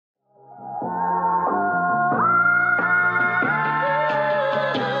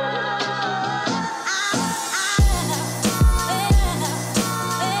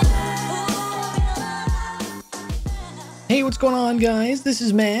going on, guys? This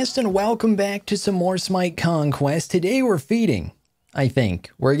is Mast, and welcome back to some more SMITE Conquest. Today we're feeding, I think.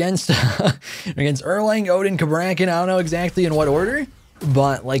 We're against against Erlang, Odin, Cabrakan. I don't know exactly in what order,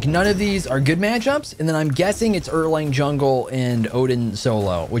 but like none of these are good matchups. And then I'm guessing it's Erlang jungle and Odin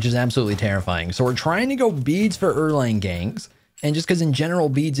solo, which is absolutely terrifying. So we're trying to go beads for Erlang ganks, and just because in general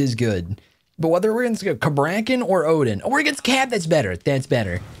beads is good. But whether we're against Cabrakan or Odin, we're against Cap, that's better. That's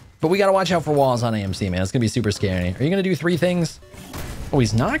better. But we got to watch out for walls on AMC, man. It's going to be super scary. Are you going to do 3 things? Oh,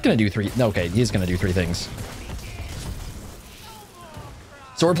 he's not going to do 3. Okay, he's going to do 3 things.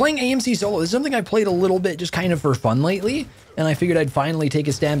 So we're playing AMC solo. This is something I played a little bit just kind of for fun lately. And I figured I'd finally take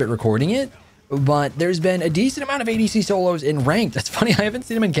a stab at recording it. But there's been a decent amount of ADC solos in ranked. That's funny. I haven't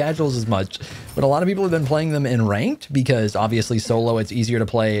seen them in casuals as much. But a lot of people have been playing them in ranked. Because obviously solo, it's easier to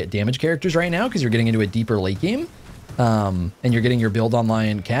play damage characters right now. Because you're getting into a deeper late game. And you're getting your build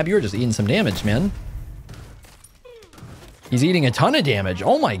online. Cab, you're just eating some damage, man. He's eating a ton of damage.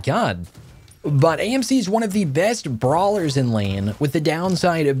 Oh my god. But AMC is one of the best brawlers in lane, with the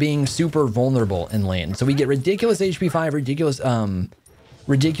downside of being super vulnerable in lane. So we get ridiculous HP 5,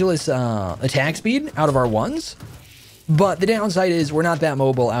 ridiculous attack speed out of our ones. But the downside is we're not that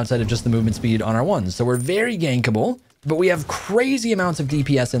mobile outside of just the movement speed on our ones. So we're very gankable. But we have crazy amounts of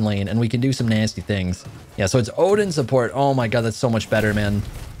DPS in lane, and we can do some nasty things. Yeah, so it's Odin support. Oh my god, that's so much better, man.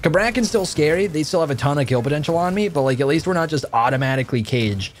 Cabrakan's still scary. They still have a ton of kill potential on me, but like at least we're not just automatically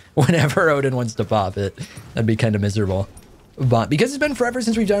caged whenever Odin wants to pop it. That'd be kind of miserable. But because it's been forever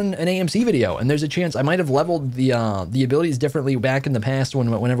since we've done an AMC video, and there's a chance I might have leveled the abilities differently back in the past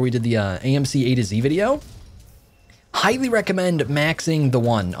whenever we did the AMC A to Z video. Highly recommend maxing the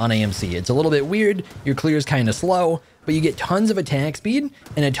 1 on AMC. It's a little bit weird. Your clear is kind of slow, but you get tons of attack speed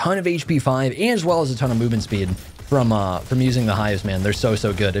and a ton of HP 5, and as well as a ton of movement speed from using the hives, man. They're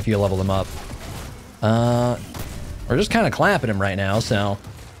so good if you level them up. We're just kind of clapping him right now, so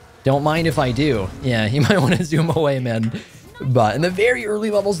don't mind if I do. Yeah, you might want to zoom away, man. But in the very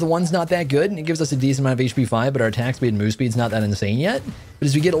early levels, the 1's not that good, and it gives us a decent amount of HP 5, but our attack speed and move speed's not that insane yet. But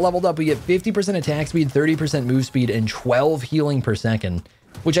as we get it leveled up, we get 50% attack speed, 30% move speed, and 12 healing per second,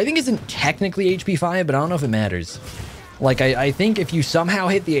 which I think isn't technically HP 5, but I don't know if it matters. Like, I think if you somehow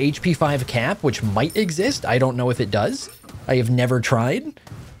hit the HP 5 cap, which might exist, I don't know if it does. I have never tried.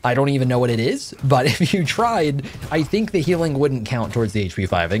 I don't even know what it is, but if you tried, I think the healing wouldn't count towards the HP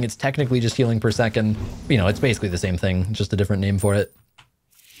 5. I think it's technically just healing per second. You know, it's basically the same thing, just a different name for it.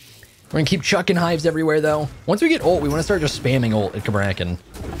 We're gonna keep chucking hives everywhere, though. Once we get ult, we want to start just spamming ult at Cabrakan.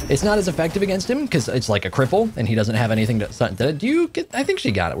 It's not as effective against him, because it's like a cripple, and he doesn't have anything to... Do you get... I think she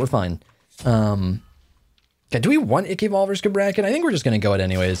got it. We're fine. Do we want Ick Evolver's Cabrakan? I think we're just gonna go it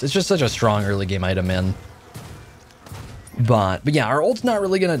anyways. It's just such a strong early game item, man. But yeah, our ult's not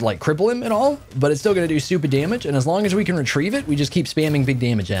really gonna like cripple him at all, but it's still gonna do super damage, and as long as we can retrieve it, we just keep spamming big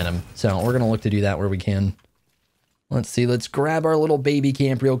damage at him. So we're gonna look to do that where we can. Let's see, let's grab our little baby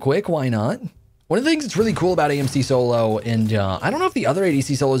camp real quick. Why not? One of the things that's really cool about AMC solo, and I don't know if the other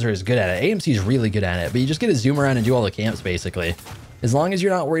ADC solos are as good at it. AMC is really good at it, but you just get to zoom around and do all the camps basically. As long as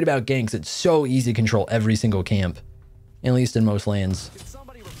you're not worried about ganks, it's so easy to control every single camp, at least in most lanes.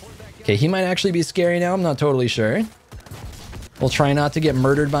 Okay, he might actually be scary now. I'm not totally sure. We'll try not to get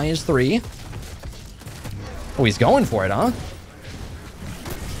murdered by his 3. Oh, he's going for it, huh?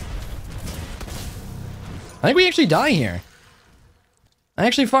 I think we actually die here. I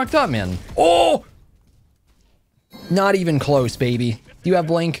actually fucked up, man. Oh! Not even close, baby. Do you have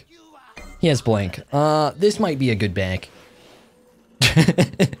blink? He has blink. This might be a good back.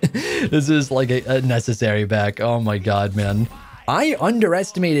 This is like a necessary back. Oh my god, man. I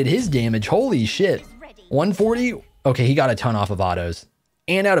underestimated his damage. Holy shit. 140... Okay, he got a ton off of autos.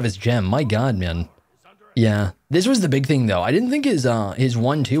 And out of his gem. My god, man. Yeah. This was the big thing, though. I didn't think his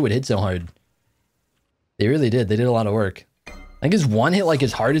 1-2 would hit so hard. They really did. They did a lot of work. I think his 1 hit like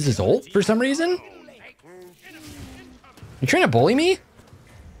as hard as his ult for some reason. You trying to bully me?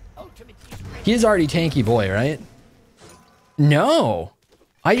 He is already tanky boy, right? No.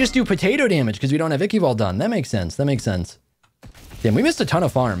 I just do potato damage because we don't have Ick Evol done. That makes sense. That makes sense. Damn, we missed a ton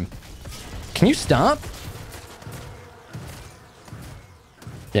of farm. Can you stop?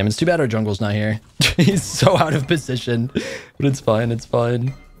 Damn, it's too bad our jungle's not here. He's so out of position. But it's fine, it's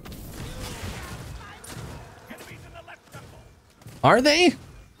fine. Are they?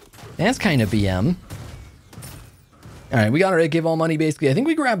 That's kind of BM. Alright, we got our Ick Evol money, basically. I think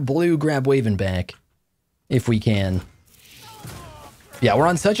we grab blue, grab Waven back. If we can. Yeah, we're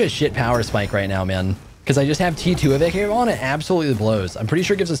on such a shit power spike right now, man. Because I just have T2 of Ick Evol and it absolutely blows. I'm pretty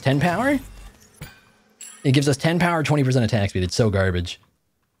sure it gives us 10 power. It gives us 10 power, 20% attack speed. It's so garbage.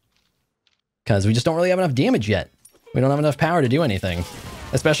 Because we just don't really have enough damage yet. We don't have enough power to do anything.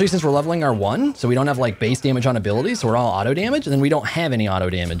 Especially since we're leveling our 1, so we don't have like base damage on abilities, so we're all auto damage, and then we don't have any auto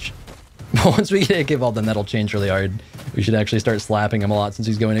damage. But once we get a give all, then that'll change really hard. We should actually start slapping him a lot since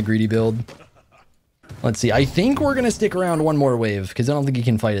he's going a greedy build. Let's see, I think we're gonna stick around one more wave, because I don't think he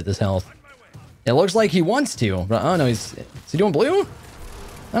can fight at this health. It looks like he wants to, but oh no, is he doing blue?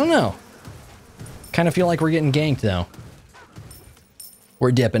 I don't know. Kind of feel like we're getting ganked though.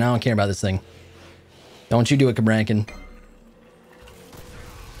 We're dipping, I don't care about this thing. Don't you do it, Cabrakan.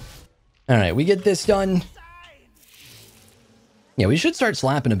 Alright, we get this done. Yeah, we should start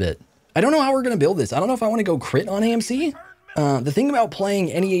slapping a bit. I don't know how we're going to build this. I don't know if I want to go crit on AMC. The thing about playing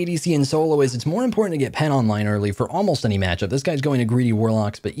any ADC in solo is it's more important to get Pen online early for almost any matchup. This guy's going to greedy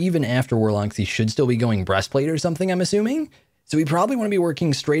Warlocks, but even after Warlocks, he should still be going Breastplate or something, I'm assuming. So we probably want to be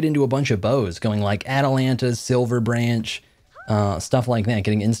working straight into a bunch of bows, going like Atalanta, Silver Branch, stuff like that,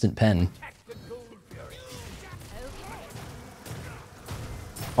 getting instant Pen.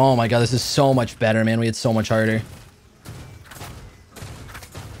 Oh my god, this is so much better, man. We hit so much harder.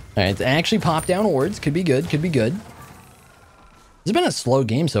 Alright, it's actually pop down wards. Could be good, could be good. This has been a slow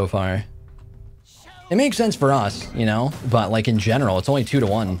game so far. It makes sense for us, you know? But like in general, it's only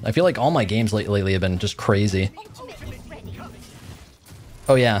 2-1. I feel like all my games lately have been just crazy.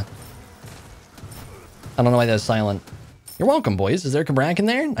 Oh yeah. I don't know why that's silent. You're welcome, boys. Is there Cabrakan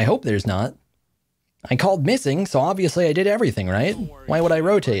there? I hope there's not. I called missing, so obviously I did everything, right? Why would I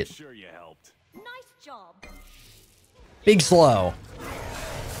rotate? Sure you helped. Nice job. Big slow.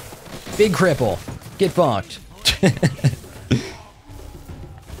 Big cripple. Get fucked.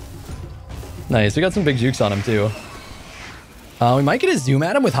 Nice, we got some big jukes on him too. We might get a zoom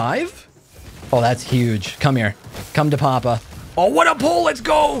at him with Hive. Oh, that's huge. Come here. Come to Papa. Oh, what a pull! Let's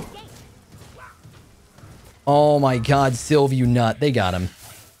go! Oh my god, Sylve, you nut. They got him.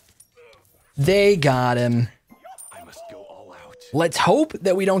 They got him. I must go all out. Let's hope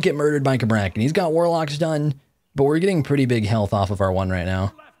that we don't get murdered by Cabrakan. He's got Warlocks done, but we're getting pretty big health off of our 1 right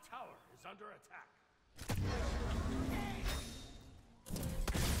now. Left tower is under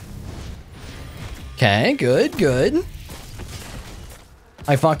attack. Okay, good, good.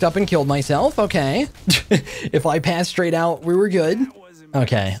 I fucked up and killed myself. Okay. If I pass straight out, we were good.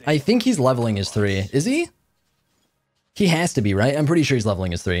 Okay, I think he's leveling his 3. Is he? He has to be, right? I'm pretty sure he's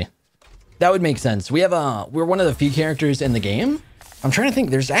leveling his 3. That would make sense. We have we're one of the few characters in the game. I'm trying to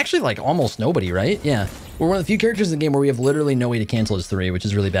think. There's actually like almost nobody, right? Yeah. We're one of the few characters in the game where we have literally no way to cancel his 3, which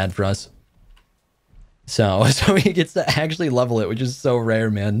is really bad for us. So he gets to actually level it, which is so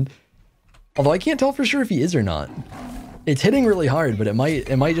rare, man. Although I can't tell for sure if he is or not. It's hitting really hard, but it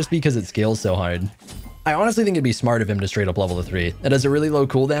might just be because it scales so hard. I honestly think it'd be smart of him to straight up level the 3. It has a really low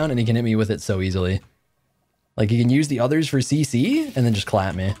cooldown and he can hit me with it so easily. Like he can use the others for CC and then just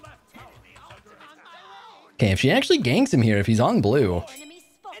clap me. Okay, if she actually ganks him here, if he's on blue.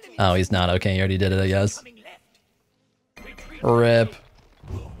 Oh, he's not. Okay, he already did it, I guess. Rip.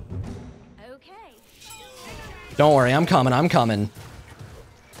 Don't worry, I'm coming, I'm coming.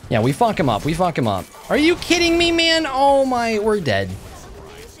 Yeah, we fuck him up, we fuck him up. Are you kidding me, man? Oh my, we're dead.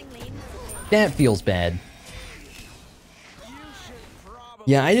 That feels bad.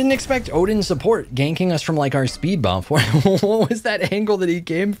 Yeah, I didn't expect Odin support ganking us from like our speed buff. What was that angle that he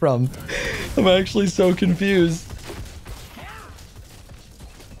came from? I'm actually so confused.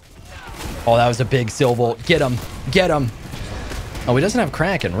 Oh, that was a big Silvolt. Get him. Get him. Oh, he doesn't have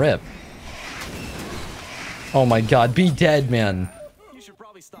Kraken. Rip. Oh my god, be dead, man. You should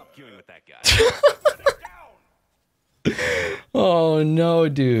probably stop queuing with that guy. Oh no,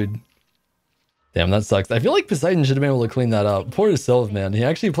 dude. Damn, that sucks. I feel like Poseidon should have been able to clean that up. Poor Sylve, man. He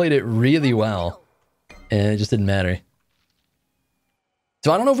actually played it really well. And it just didn't matter.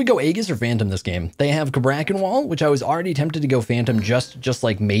 So I don't know if we go Aegis or Phantom this game. They have Cabrakan Wall, which I was already tempted to go Phantom just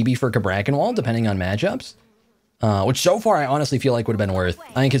like maybe for Cabrakan Wall, depending on matchups. Which so far I honestly feel like would have been worth.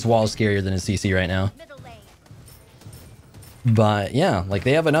 I think his wall is scarier than his CC right now. But yeah, like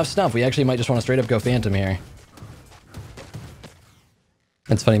they have enough stuff. We actually might just want to straight up go Phantom here.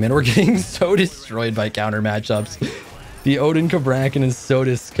 That's funny, man. We're getting so destroyed by counter matchups. The Odin Cabrakan is so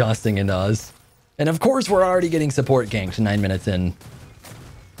disgusting into us. And of course, we're already getting support ganked 9 minutes in.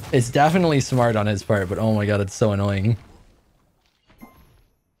 It's definitely smart on his part, but oh my god, it's so annoying.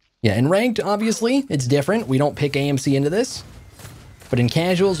 Yeah, in ranked, obviously, it's different. We don't pick AMC into this. But in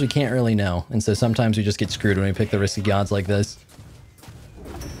casuals, we can't really know. And so sometimes we just get screwed when we pick the risky gods like this.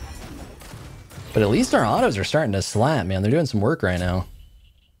 But at least our autos are starting to slap, man. They're doing some work right now.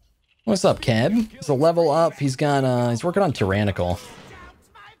 What's up, Cab? He's a level up. He's got, he's working on Tyrannical.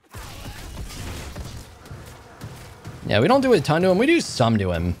 Yeah, we don't do a ton to him. We do some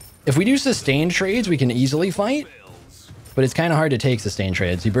to him. If we do sustained trades, we can easily fight. But it's kind of hard to take sustained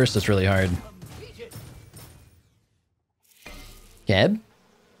trades. He bursts us really hard. Cab?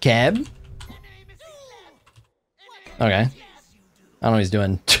 Cab? Okay. I don't know what he's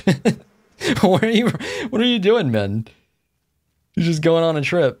doing. What are you doing, man? You're just going on a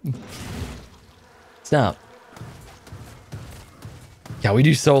trip. Stop. Yeah, we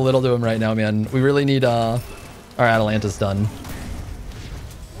do so little to him right now, man. We really need our Atalanta's done.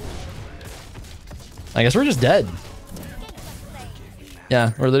 I guess we're just dead.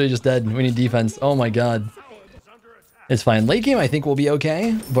 Yeah, we're literally just dead. We need defense. Oh my god. It's fine. Late game, I think we'll be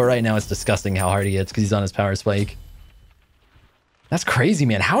okay. But right now, it's disgusting how hard he hits because he's on his power spike. That's crazy,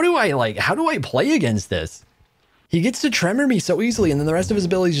 man. How do I play against this? He gets to tremor me so easily, and then the rest of his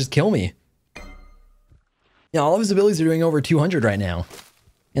abilities just kill me. Yeah, all of his abilities are doing over 200 right now.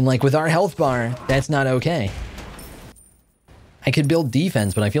 And like with our health bar, that's not okay. I could build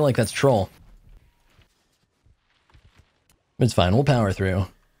defense, but I feel like that's troll. It's fine. We'll power through.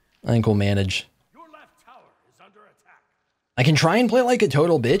 I think we'll manage. Your left tower is under attack. I can try and play like a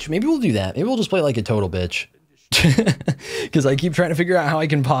total bitch. Maybe we'll do that. Maybe we'll just play like a total bitch. Because I keep trying to figure out how I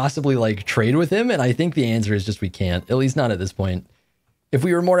can possibly like trade with him. And I think the answer is just we can't. At least not at this point. If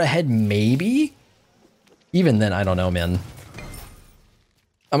we were more ahead, maybe. Even then, I don't know, man.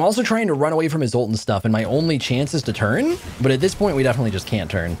 I'm also trying to run away from his ult and stuff. And my only chance is to turn. But at this point, we definitely just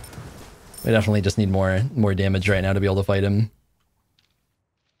can't turn. We definitely just need more damage right now to be able to fight him.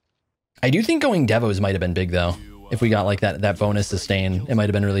 I do think going Devos might have been big, though. If we got like that bonus sustain, it might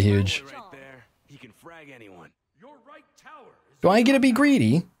have been really huge. Do I get to be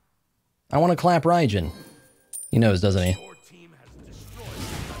greedy? I want to clap Raijin. He knows, doesn't he?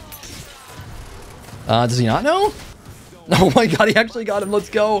 Does he not know? Oh my god, he actually got him. Let's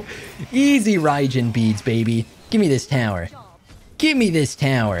go. Easy Raijin beads, baby. Give me this tower. Give me this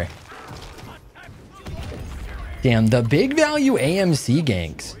tower. Damn, the big value AMC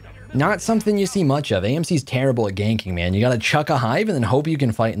ganks. Not something you see much of. AMC's terrible at ganking, man. You gotta chuck a hive and then hope you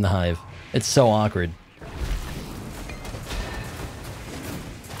can fight in the hive. It's so awkward.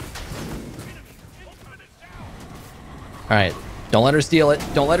 Alright. Don't let her steal it.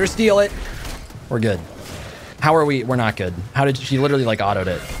 Don't let her steal it. We're good. How are we? We're not good. How did she literally like autoed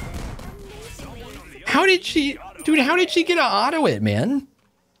it? How did she... Dude, how did she get to auto it, man?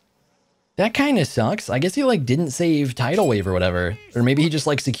 That kind of sucks. I guess he like didn't save tidal wave or whatever. Or maybe he just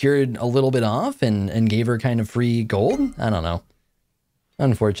like secured a little bit off and gave her kind of free gold. I don't know.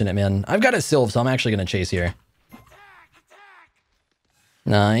 Unfortunate, man. I've got a Sylve, so I'm actually going to chase here.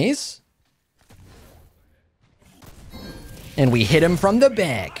 Nice. And we hit him from the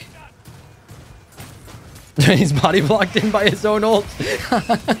back. He's body blocked in by his own ult.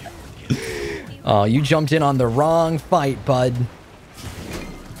 Oh, you jumped in on the wrong fight, bud.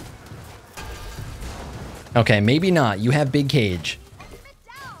 Okay, maybe not. You have big cage.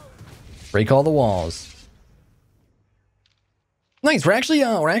 Break all the walls. Nice. We're actually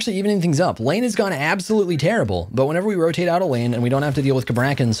evening things up. Lane has gone absolutely terrible, but whenever we rotate out a lane and we don't have to deal with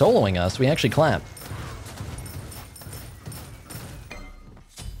Cabrakan soloing us, we actually clap.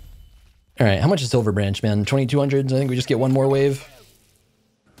 All right, how much is Silver Branch, man? 2,200. I think we just get one more wave.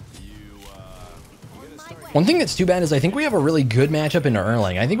 One thing that's too bad is I think we have a really good matchup into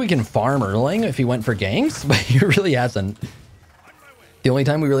Erling. I think we can farm Erling if he went for ganks, but he really hasn't. The only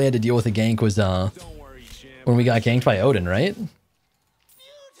time we really had to deal with a gank was when we got ganked by Odin, right?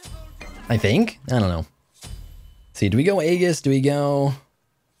 I think? I don't know. Let's see, do we go Aegis? Do we go...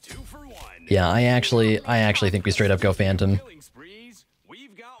 Yeah, I actually think we straight up go Phantom.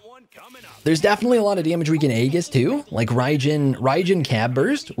 There's definitely a lot of damage we can Aegis too. Like Raijin Cab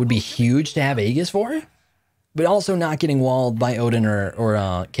Burst would be huge to have Aegis for. But also not getting walled by Odin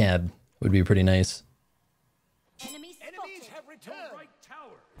or Cab would be pretty nice. Enemies have returned. Right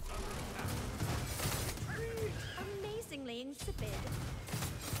tower. Amazingly insipid.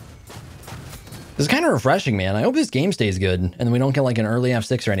 This is kind of refreshing, man. I hope this game stays good and then we don't get like an early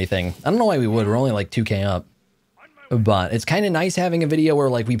F6 or anything. I don't know why we would. We're only like 2k up. But it's kind of nice having a video where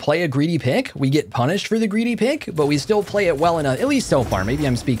like we play a greedy pick, we get punished for the greedy pick, but we still play it well enough, at least so far. Maybe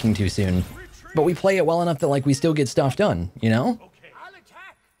I'm speaking too soon. But we play it well enough that like we still get stuff done, you know?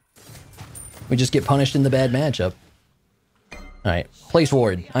 We just get punished in the bad matchup. Alright, place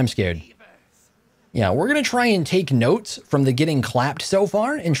ward. I'm scared. Yeah, we're going to try and take notes from the getting clapped so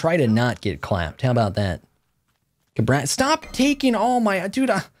far and try to not get clapped. How about that? Cabrat, stop taking all my... Dude,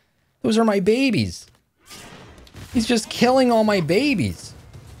 those are my babies. He's just killing all my babies.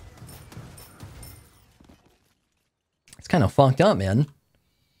 It's kind of fucked up, man.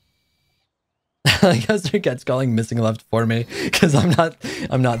 I guess their cat's calling missing left for me because I'm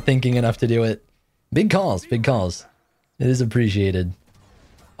not thinking enough to do it. Big calls, big calls. It is appreciated.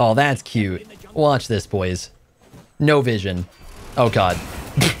 Oh, that's cute. Watch this, boys. No vision. Oh, God.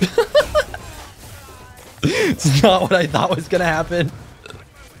 It's not what I thought was going to happen.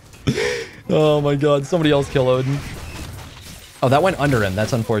 Oh, my God. Somebody else kill Odin. Oh, that went under him.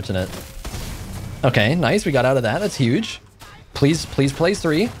 That's unfortunate. Okay, nice. We got out of that. That's huge. Please place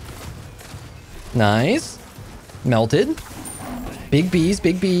 3. Nice. Melted. Big bees,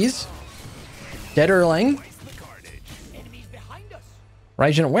 big bees. Dead Erlang.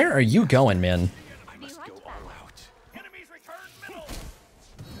 Raijin, where are you going, man?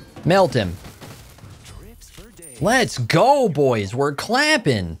 Melt him. Let's go, boys. We're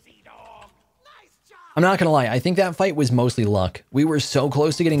clapping. I'm not gonna lie. I think that fight was mostly luck. We were so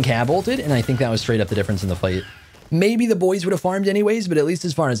close to getting cab ulted, and I think that was straight up the difference in the fight. Maybe the boys would have farmed anyways, but at least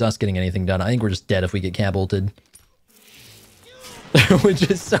as far as us getting anything done, I think we're just dead if we get cab ulted.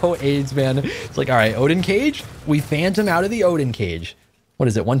 Which is so AIDS, man. It's like, all right, Odin cage. We phantom out of the Odin cage. What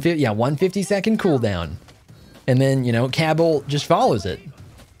is it? 150? Yeah, 150-second cooldown. And then, you know, cab ult just follows it.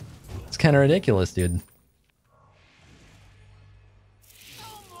 It's kind of ridiculous, dude.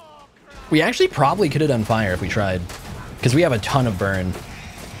 We actually probably could have done fire if we tried, because we have a ton of burn.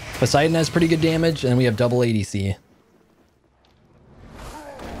 Poseidon has pretty good damage, and we have double ADC.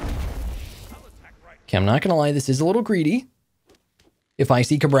 Okay, I'm not gonna lie, this is a little greedy. If I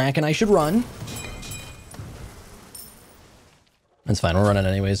see Cabrakan, I should run. That's fine, we're running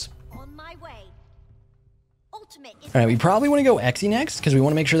anyways. On my way. Ultimate is All right, we probably want to go Exy next, because we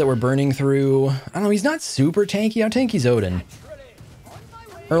want to make sure that we're burning through... I don't know, he's not super tanky. How tanky is Odin?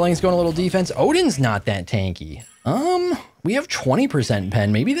 Erlang's going a little defense. Odin's not that tanky. We have 20%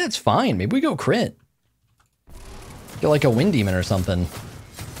 pen. Maybe that's fine. Maybe we go crit. Get like a Wind Demon or something.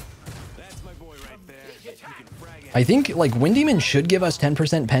 I think like Wind Demon should give us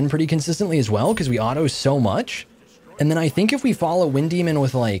 10% pen pretty consistently as well, because we auto so much. And then I think if we follow Wind Demon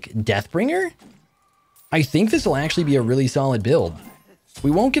with like Deathbringer, I think this will actually be a really solid build.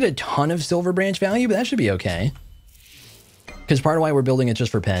 We won't get a ton of Silver Branch value, but that should be okay. Because part of why we're building it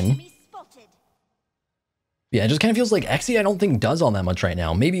just for pen. enemy spotted. Yeah, it just kind of feels like Exy I don't think does all that much right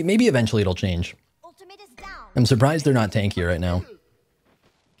now. Maybe eventually it'll change. Ultimate is down. I'm surprised they're not tanky right now.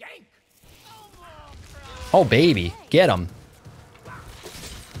 Oh, baby. Get him.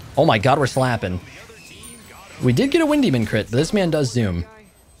 Oh my god, we're slapping. We did get a Wind Demon crit, but this man does zoom.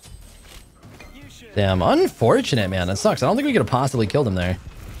 Damn, unfortunate, man. That sucks. I don't think we could have possibly killed him there.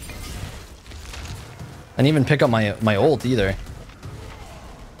 I didn't even pick up my ult either.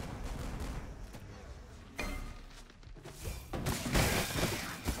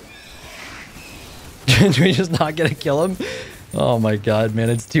 Did we just not get to kill him? Oh my god, man,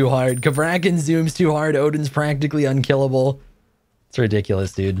 it's too hard. Cabrakan zooms too hard. Odin's practically unkillable. It's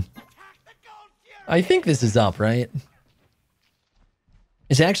ridiculous, dude. I think this is up, right?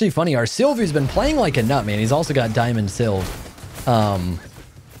 It's actually funny. Our Sylvie's been playing like a nut, man. He's also got Diamond Sylve.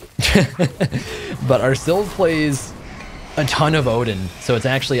 But our Sylve plays a ton of Odin. So it's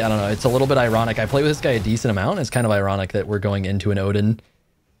actually, I don't know, it's a little bit ironic. I play with this guy a decent amount. It's kind of ironic that we're going into an Odin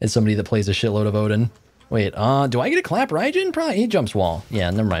as somebody that plays a shitload of Odin. Wait, do I get a clap Raijin? Probably. He jumps wall. Yeah,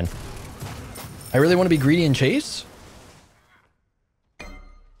 never mind. I really want to be greedy and chase.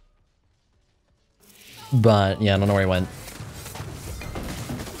 But, yeah, I don't know where he went.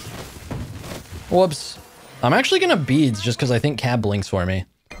 Whoops. I'm actually going to beads just because I think Cab blinks for me.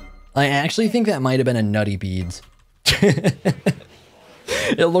 I actually think that might have been a nutty beads.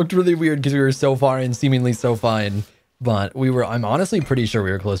 It looked really weird because we were so far and seemingly so fine. But I'm honestly pretty sure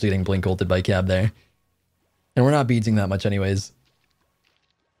we were close to getting blink ulted by Cab there. And we're not beadsing that much anyways.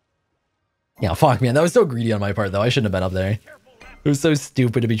 Yeah, fuck, man. That was so greedy on my part, though. I shouldn't have been up there. It was so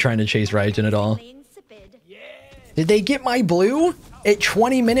stupid to be trying to chase Raijin at all. Insipid. Did they get my blue? At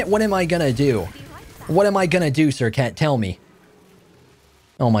 20 minute, what am I gonna do? What am I gonna do, Sir Cat? Tell me.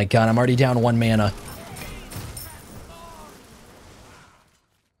 Oh my god, I'm already down 1 mana.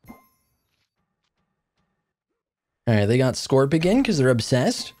 Alright, they got Scorp again because they're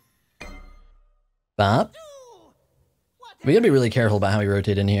obsessed. Bop. We gotta be really careful about how we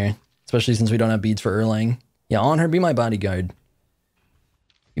rotate in here. Especially since we don't have beads for Erlang. Yeah, on her, be my bodyguard.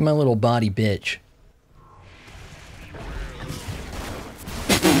 Be my little body bitch.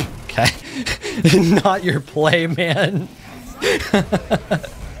 Okay. Not your play, man.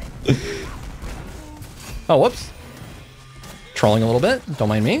 Oh, whoops. Trolling a little bit. Don't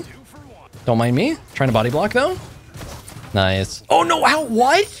mind me. Don't mind me. Trying to body block, though. Nice. Oh, no. How?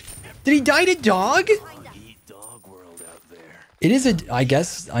 What? Did he die to dog? It is a, I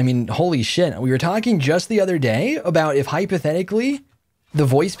guess, I mean, holy shit. We were talking just the other day about if hypothetically the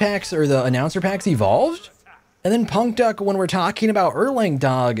voice packs or the announcer packs evolved. And then Punk Duck, when we're talking about Erlang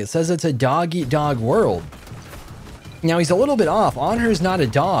Dog, it says it's a dog-eat-dog world. Now, he's a little bit off. Honor's not a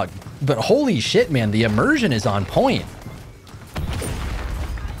dog. But holy shit, man, the immersion is on point.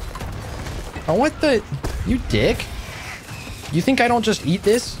 Oh, what the... You dick. You think I don't just eat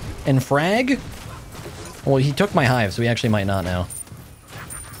this and frag? Well, he took my hive, so he actually might not now.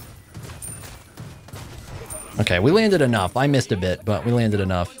 Okay, we landed enough. I missed a bit, but we landed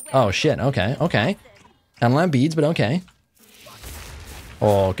enough. Oh, shit. Okay, okay. I don't have beads, but okay.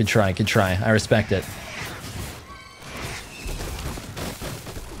 Oh, good try, good try. I respect it.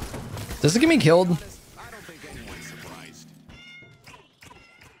 Does it get me killed?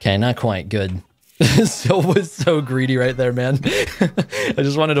 Okay, not quite. Good. Sil was so greedy right there, man. I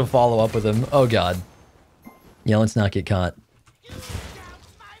just wanted to follow up with him. Oh, God. Yeah, let's not get caught.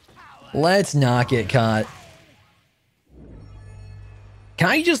 Let's not get caught. Can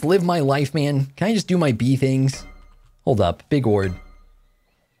I just live my life, man? Can I just do my bee things? Hold up. Big ward.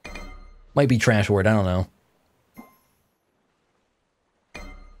 Might be trash ward. I don't know.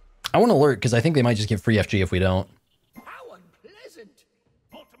 I want to alert because I think they might just give free FG if we don't.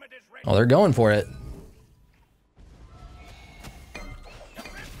 Oh, they're going for it.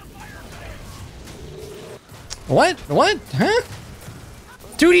 What? What? Huh?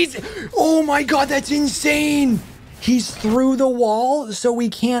 Dude, he's... Oh my god, that's insane! He's through the wall, so we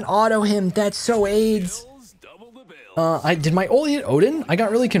can't auto him. That's so AIDS. Did my ult hit Odin? I got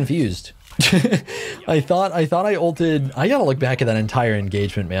really confused. I thought I ulted... I gotta look back at that entire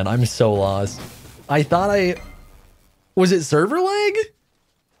engagement, man. I'm so lost. I thought I... Was it server lag?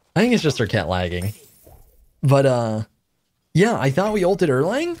 I think it's just our cat lagging. But, yeah, I thought we ulted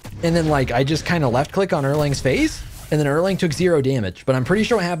Erlang, and then, like, I just kind of left-click on Erlang's face, and then Erlang took 0 damage. But I'm pretty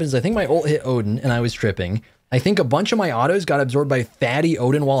sure what happens is I think my ult hit Odin, and I was tripping. I think a bunch of my autos got absorbed by fatty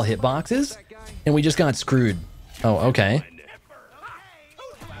Odin wall hitboxes, and we just got screwed. Oh, okay.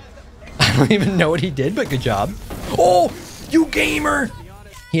 I don't even know what he did, but good job. Oh, you gamer!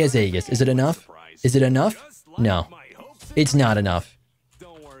 He has Aegis. Is it enough? Is it enough? No. It's not enough.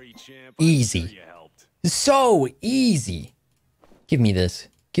 Easy. So easy. Give me this.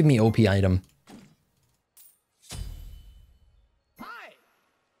 Give me OP item.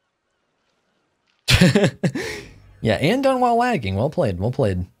 Yeah, and done while lagging. Well played. Well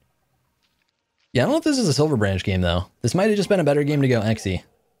played. Yeah, I don't know if this is a Silver Branch game, though. This might have just been a better game to go Xe.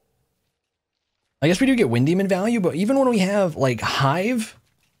 I guess we do get Wind Demon value, but even when we have, like, Hive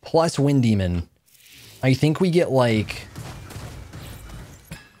plus Wind Demon, I think we get, like...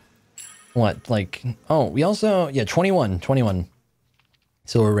 What? Like... Oh, we also... Yeah, 21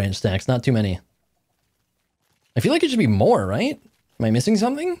 Silver Branch stacks. Not too many. I feel like it should be more, right? Am I missing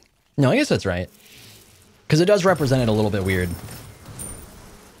something? No, I guess that's right. Because it does represent it a little bit weird.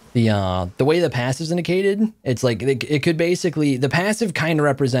 The way the passive's indicated, it's like, it could basically, the passive kind of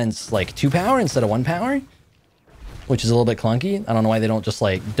represents like 2 power instead of 1 power, which is a little bit clunky. I don't know why they don't just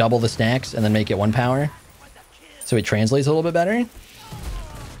like double the stacks and then make it 1 power. So it translates a little bit better.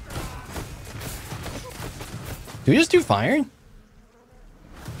 Do we just do fire?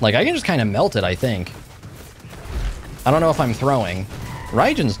 Like, I can just kind of melt it, I think. I don't know if I'm throwing.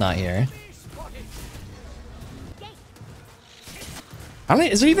 Raijin's not here. I don't,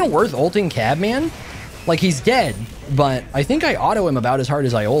 is it even worth ulting Cabman? Like, he's dead, but I think I auto him about as hard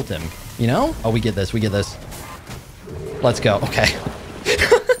as I ult him. You know? Oh, we get this. We get this. Let's go. Okay.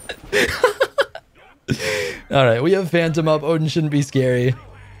 All right, we have Phantom up. Odin shouldn't be scary.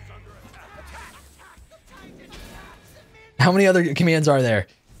 How many other commands are there?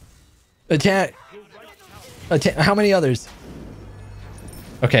 Attack. How many others?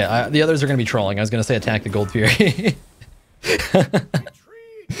 Okay, the others are going to be trolling. I was going to say attack the Gold Fury.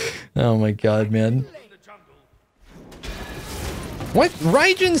 Oh my god, man. What?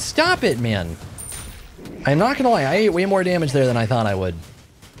 Raijin, stop it, man. I'm not gonna lie, I ate way more damage there than I thought I would.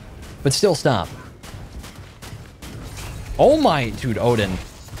 But still, stop. Oh my... Dude, Odin.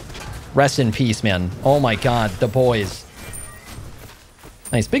 Rest in peace, man. Oh my god, the boys.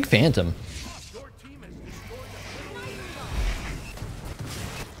 Nice, big Phantom.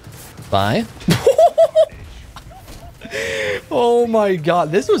 Bye. Oh my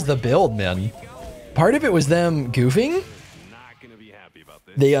god, this was the build, man. Part of it was them goofing.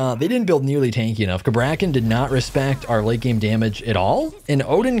 They didn't build nearly tanky enough. Kabrakan did not respect our late game damage at all, and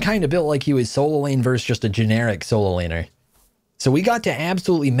Odin kind of built like he was solo lane versus just a generic solo laner. So we got to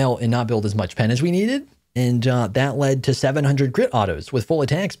absolutely melt and not build as much pen as we needed, and that led to 700 crit autos with full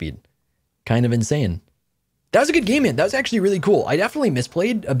attack speed. Kind of insane. That was a good game, man. That was actually really cool. I definitely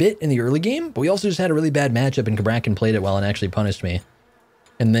misplayed a bit in the early game, but we also just had a really bad matchup, and Kabrakan played it well and actually punished me.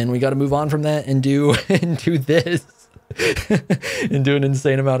 And then we got to move on from that and do this and do an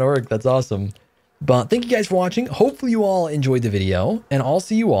insane amount of work. That's awesome. But thank you guys for watching. Hopefully you all enjoyed the video, and I'll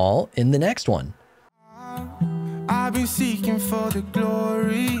see you all in the next one. I've been seeking for the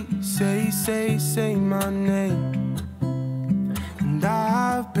glory. Say my name. And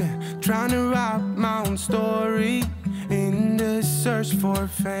I've been trying to write my own story in the search for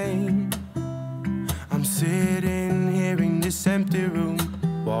fame. I'm sitting here in this empty room.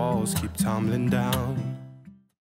 Walls keep tumbling down.